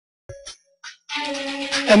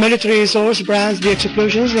A military source brands the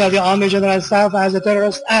explosions near the Army General Staff as a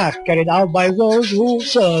terrorist act carried out by those who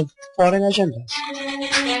serve foreign agendas.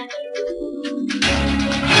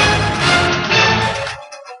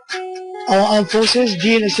 Our armed forces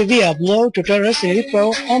deal a severe blow to terrorists in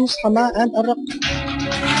Aleppo, Homs, Hama and Al-Raqqa.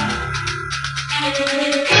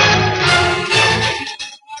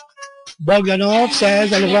 Bogdanove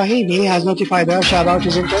says Ibrahimi has notified Russia about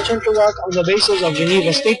his intention to work on the basis of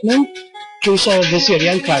Geneva statement to solve the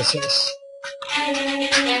Syrian crisis.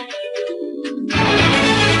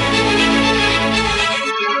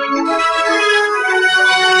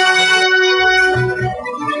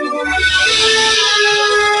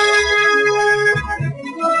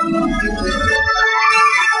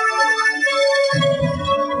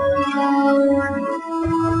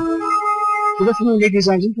 Good afternoon, ladies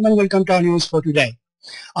and gentlemen. Welcome to our news for today.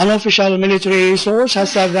 An official military source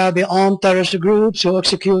has said that the armed terrorist groups who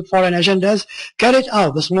execute foreign agendas carried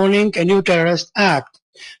out this morning a new terrorist act,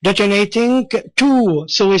 detonating 2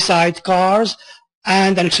 suicide cars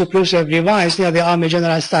and an explosive device near the Army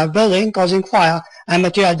General Staff building, causing fire and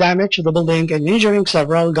material damage to the building and injuring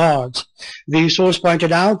several guards. The source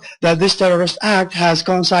pointed out that this terrorist act has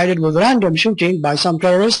coincided with random shooting by some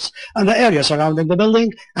terrorists in the area surrounding the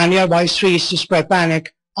building and nearby streets to spread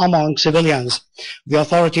panic among civilians. The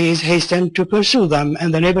authorities hastened to pursue them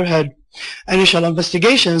in the neighborhood. Initial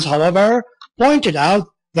investigations, however, pointed out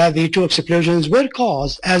that the 2 explosions were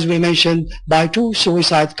caused, as we mentioned, by 2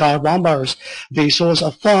 suicide car bombers. The source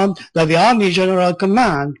affirmed that the Army General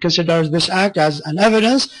Command considers this act as an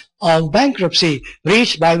evidence of bankruptcy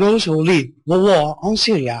reached by those who lead the war on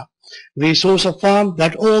Syria. The source affirmed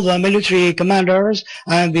that all the military commanders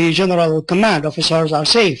and the general command officers are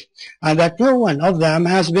safe, and that no one of them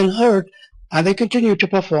has been hurt, and they continue to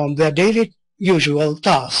perform their daily usual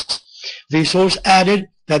tasks. The source added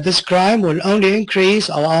that this crime will only increase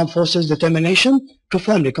our armed forces' determination to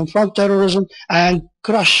firmly confront terrorism and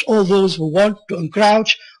crush all those who want to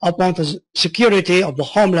encroach upon the security of the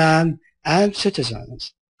homeland and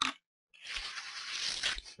citizens.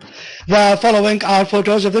 The following are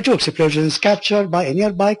photos of the 2 explosions captured by a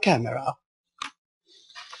nearby camera.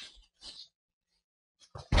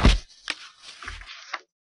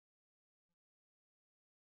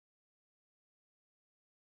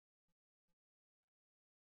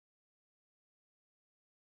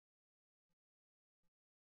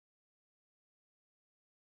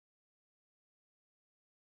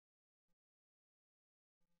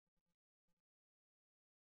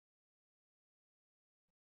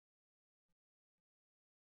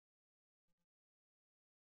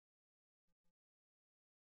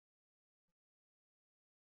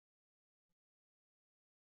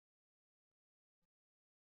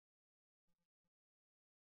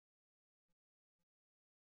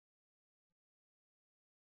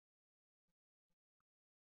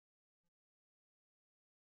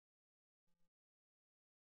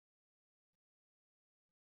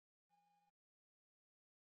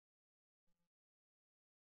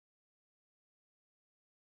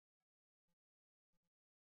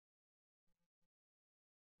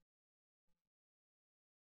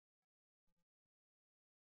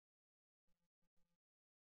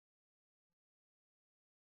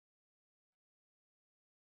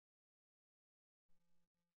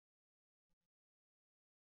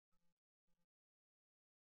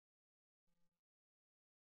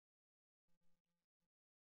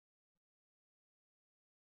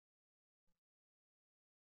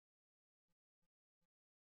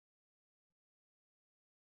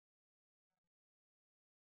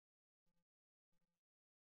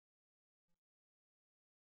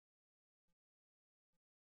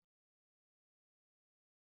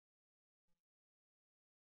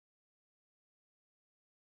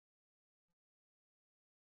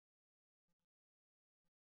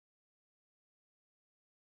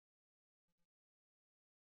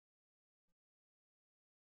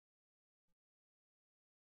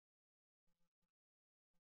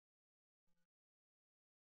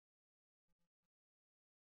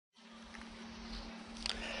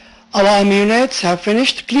 Our army units have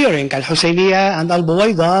finished clearing Al-Husayniya and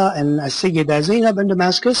Al-Buwayda and Al-Sayyida Zainab in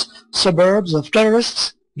Damascus, suburbs of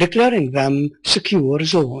terrorists, declaring them secure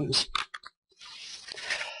zones.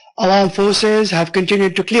 Our armed forces have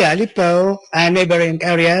continued to clear Aleppo and neighboring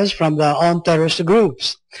areas from the armed terrorist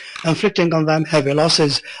groups, inflicting on them heavy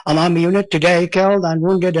losses. An army unit today killed and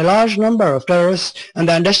wounded a large number of terrorists in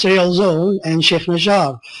the industrial zone in Sheikh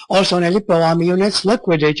Najjar. Also in Aleppo, army units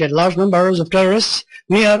liquidated large numbers of terrorists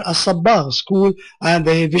near As-Sabbagh school and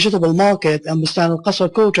the vegetable market in Bustan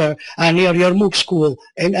al-Qasr quarter and near Yarmouk school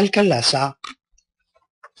in Al-Kallasa.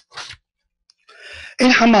 In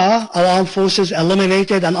Hama, our armed forces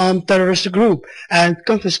eliminated an armed terrorist group and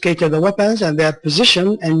confiscated the weapons and their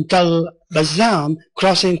position in Tel Bazzam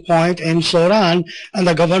crossing point in Soran and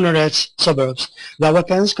the governorate's suburbs. The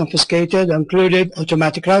weapons confiscated included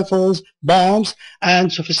automatic rifles, bombs,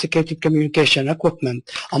 and sophisticated communication equipment.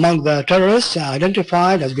 Among the terrorists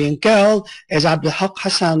identified as being killed is Abdelhaq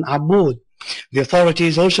Hassan Aboud. The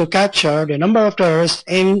authorities also captured a number of terrorists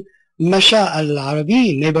in Masha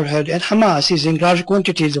al-Arabi neighborhood in Hama, seizing large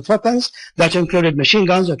quantities of weapons that included machine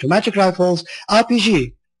guns, automatic rifles,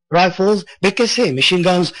 RPG rifles, BKC machine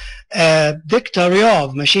guns,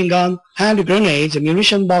 Diktaryov machine gun, hand grenades,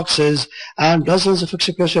 ammunition boxes, and dozens of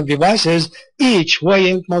explosive devices, each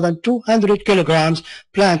weighing more than 200 kilograms,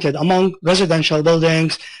 planted among residential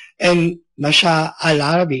buildings in Masha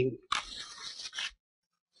al-Arabi.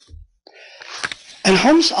 In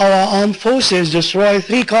Homs, our armed forces destroyed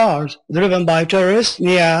 3 cars driven by terrorists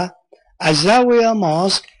near Azawiya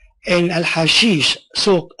Mosque in Al-Hashish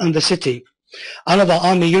Souq in the city. Another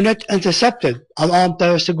army unit intercepted an armed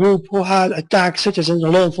terrorist group who had attacked citizens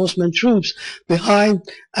and law enforcement troops behind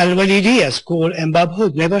Al-Walidiyya school in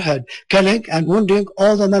Babhud neighborhood, killing and wounding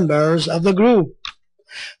all the members of the group.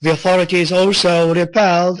 The authorities also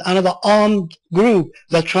repelled another armed group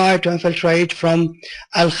that tried to infiltrate from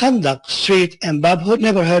Al-Khandaq street in Babhud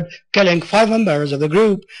neighborhood, killing 5 members of the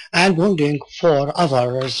group and wounding 4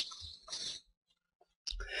 others.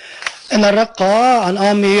 In Al-Raqqa, an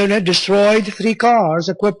army unit destroyed 3 cars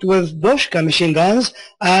equipped with Boshka machine guns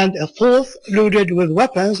and a 4th loaded with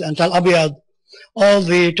weapons in Tal Abyad. All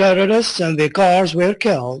the terrorists in the cars were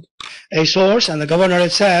killed. A source and the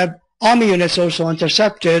governorate said army units also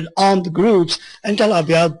intercepted armed groups in Tal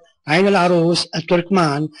Abyad, Ain al-Arus, and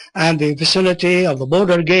Turkman, and the vicinity of the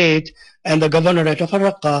border gate and the governorate of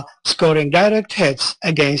Al-Raqqa, scoring direct hits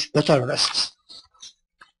against the terrorists.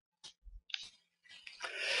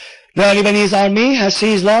 The Lebanese army has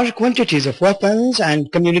seized large quantities of weapons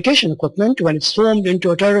and communication equipment when it stormed into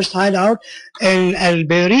a terrorist hideout in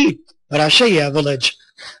Al-Berit, Rashaya village.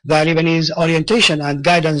 The Lebanese Orientation and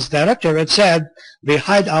Guidance Directorate said the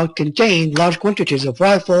hideout contained large quantities of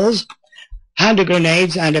rifles, hand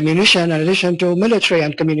grenades, and ammunition in addition to military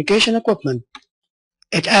and communication equipment.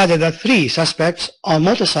 It added that 3 suspects on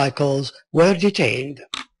motorcycles were detained.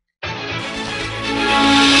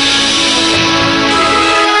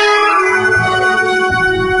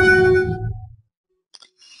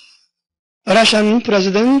 Russian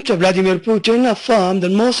President Vladimir Putin affirmed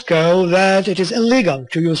in Moscow that it is illegal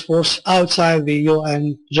to use force outside the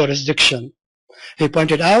UN jurisdiction. He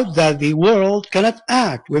pointed out that the world cannot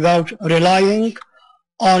act without relying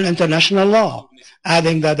on international law,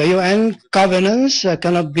 adding that the UN covenants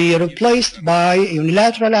cannot be replaced by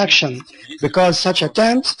unilateral action because such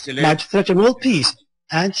attempts might threaten world peace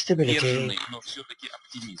and stability.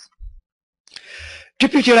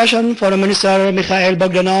 Deputy Russian Foreign Minister Mikhail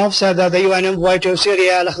Bogdanove said that the UN envoy to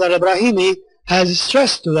Syria, Ibrahimi, has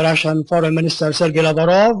stressed to the Russian Foreign Minister Sergei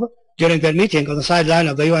Lavrov during their meeting on the sideline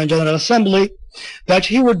of the UN General Assembly that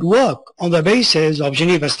he would work on the basis of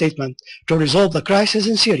Geneva statement to resolve the crisis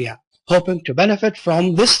in Syria, hoping to benefit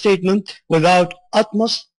from this statement with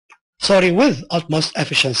utmost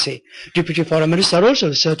efficiency. Deputy Foreign Minister also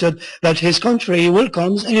asserted that his country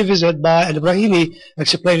welcomes any visit by Ibrahimi,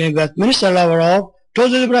 explaining that Minister Lavrov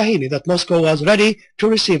told Ibrahimi that Moscow was ready to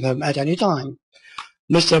receive him at any time.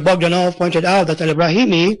 Mr. Bogdanove pointed out that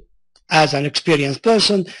Ibrahimi, as an experienced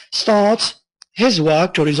person, starts his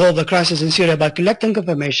work to resolve the crisis in Syria by collecting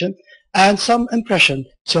information and some impression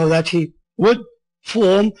so that he would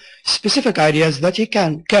form specific ideas that he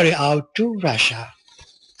can carry out to Russia.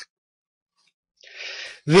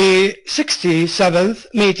 The 67th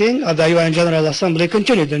meeting of the UN General Assembly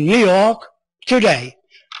continued in New York today.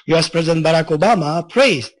 U.S. President Barack Obama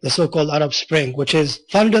praised the so-called Arab Spring, which is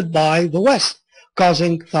funded by the West,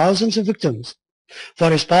 causing thousands of victims. For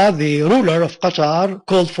his part, the ruler of Qatar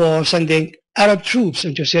called for sending Arab troops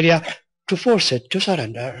into Syria to force it to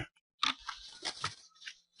surrender.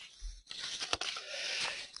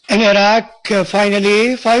 In Iraq,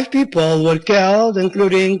 finally, 5 people were killed,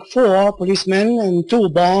 including 4 policemen and 2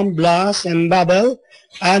 bomb blasts in Babel,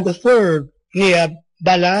 and the 3rd near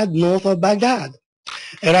Balad, north of Baghdad.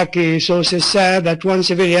 Iraqi sources said that 1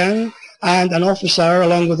 civilian and an officer,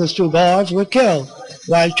 along with his 2 guards, were killed,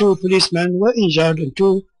 while 2 policemen were injured in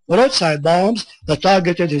 2 roadside bombs that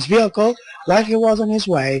targeted his vehicle while he was on his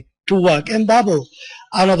way to work in Babel.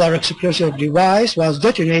 Another explosive device was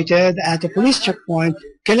detonated at a police checkpoint,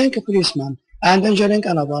 killing a policeman and injuring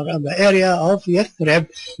another in the area of Yathrib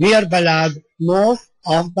near Balad, north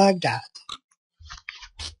of Baghdad.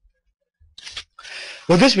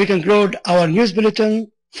 With this, we conclude our news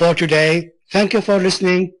bulletin for today. Thank you for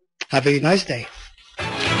listening. Have a nice day.